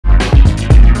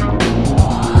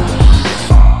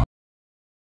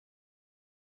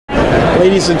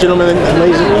Ladies and gentlemen,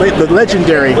 the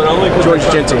legendary George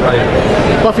Jeanty.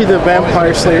 Buffy the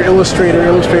Vampire Slayer illustrator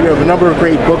of a number of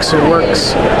great books and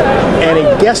works, and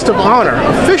a guest of honor,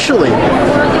 officially.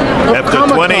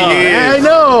 After 20 years. I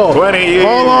know. 20 years.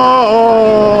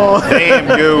 Oh,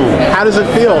 damn you. How does it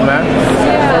feel, man?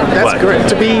 That's great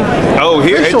to be. Oh,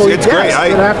 here it's great.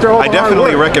 I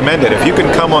definitely recommend it. If you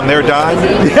can come on their dime,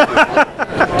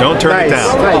 don't turn it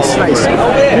down. Nice.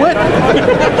 What?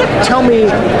 Tell me,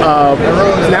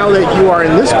 now that you are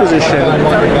in this position,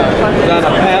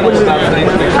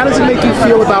 how does it make you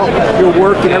feel about your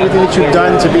work and everything that you've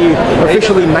done to be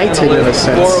officially knighted in a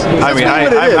sense? I mean,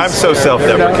 I'm so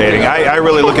self-deprecating. I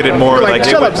really look at it more like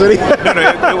shut up, Zitty.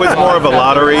 It was more of a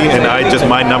lottery, and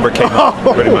my number came up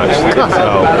pretty much.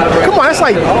 So. Come on,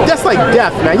 that's like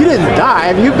death, man. You didn't die.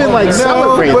 I mean, you've been like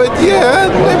celebrating. But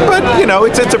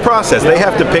it's a process. They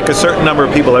have to pick a certain number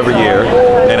of people every year,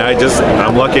 and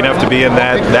I'm lucky enough to be in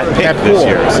that pick this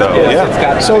year. So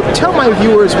yeah. So tell my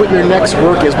viewers what your next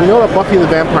work is. We know that Buffy the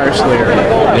Vampire Slayer.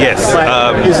 Yes.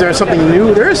 But is there something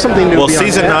new? There is something new. Well,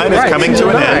 season 9 is coming to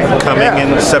an end. Coming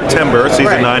in September,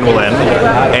 season 9 will end,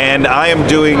 and I am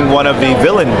doing one of the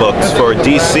villain books for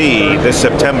DC this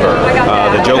September,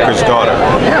 The Joker's Daughter.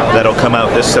 That'll come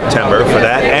out this September for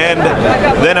that, and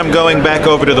then I'm going back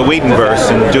over to the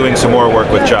Whedonverse and doing some more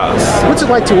work with Joss. What's it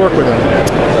like to work with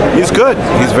him? He's good.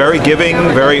 He's very giving,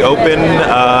 very open.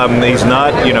 He's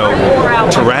not,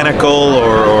 tyrannical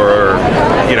or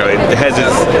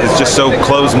is just so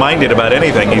close-minded about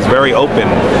anything. He's very open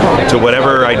to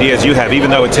whatever ideas you have, even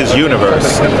though it's his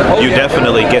universe. You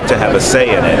definitely get to have a say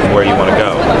in it and where you want to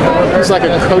go. He's like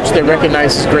a coach that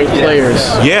recognizes great players.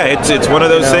 Yeah, it's one of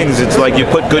those things. It's like you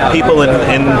put good people in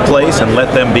place and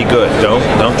let them be good.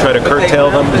 Don't try to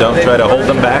curtail them. Don't try to hold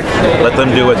them back. Let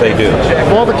them do what they do.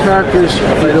 Of all the characters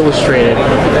you've illustrated,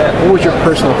 what was your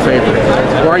personal favorite?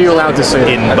 Or are you allowed to say that?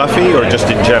 In Buffy or just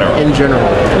in general? In general.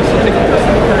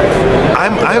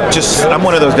 I'm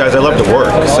one of those guys. I love to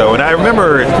work. So, and I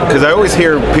remember because I always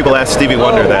hear people ask Stevie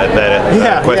Wonder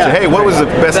that question. Hey, what was the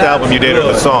best album you did or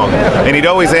the song? And he'd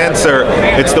always answer,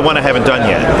 "It's the one I haven't done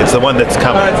yet. It's the one that's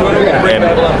coming." And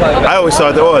I always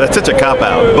thought, oh, that's such a cop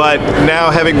out. But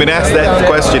now, having been asked that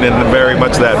question in very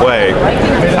much that way,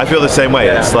 I feel the same way.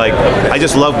 It's like I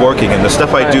just love working, and the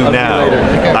stuff I do now,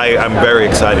 I'm very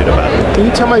excited about it. Can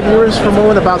you tell my viewers for a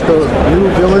moment about the new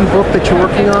villain book that you're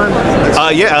working on?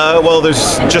 Well,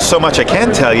 there's just so much I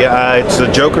can tell you. It's the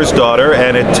Joker's Daughter,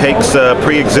 and it takes a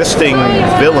pre-existing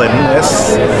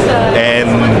villainess and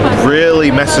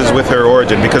really messes with her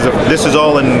origin, because this is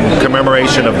all in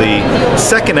commemoration of the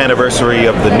 2nd anniversary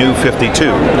of the New 52,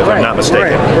 if I'm not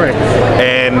mistaken. Right.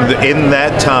 And in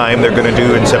that time, they're going to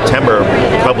do in September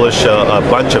publish a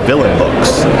bunch of villain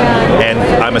books, and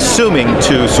I'm assuming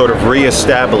to sort of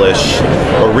reestablish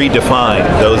or redefine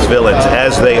those villains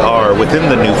as they are within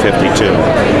the New 52,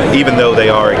 even though they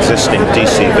are existing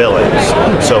DC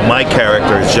villains. So my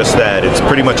character is just that. It's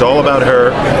pretty much all about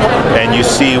her, and you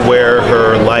see where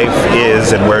her life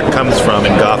is and where it comes from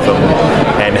in Gotham,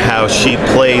 and how she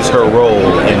plays her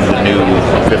role in the New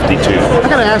 52. I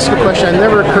gotta ask you a question that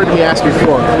never occurred to me to ask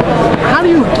before. How do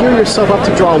you gear yourself up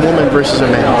to draw a woman versus a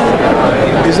man?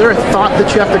 Is there a thought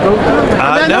that you have to go through?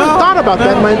 I never thought about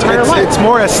that in my entire life. It's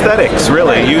more aesthetics,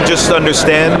 really. You just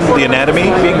understand the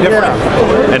anatomy being different,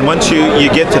 and once you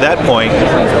get to that point,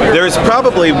 there's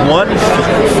probably one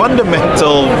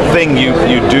fundamental thing you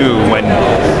do when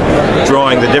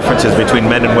drawing the differences between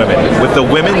men and women. With the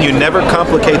women, you never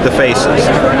complicate the faces.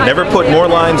 Never put more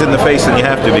lines in the face than you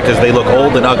have to, because they look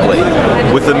old and ugly.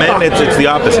 With the men, it's the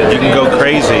opposite. You can go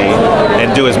crazy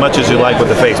and do as much as you like with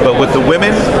the face. But with the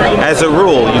women, as a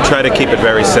rule, you try to keep it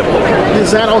very simple.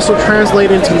 Does that also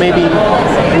translate into maybe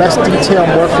less detail,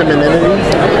 more femininity?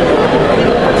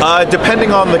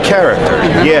 Depending on the character,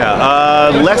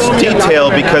 less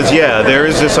detail, because there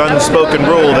is this unspoken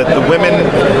rule that the women,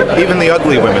 even the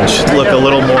ugly women, should look a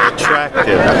little more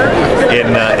attractive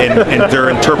in their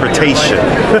interpretation.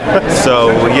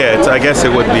 So I guess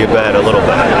it would be bad a little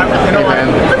bit. Hey man,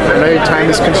 I know your time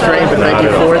is constrained, but thank you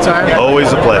for your time.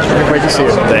 Always a pleasure. Great to see you.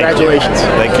 Congratulations.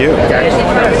 Thank you.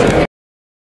 Okay.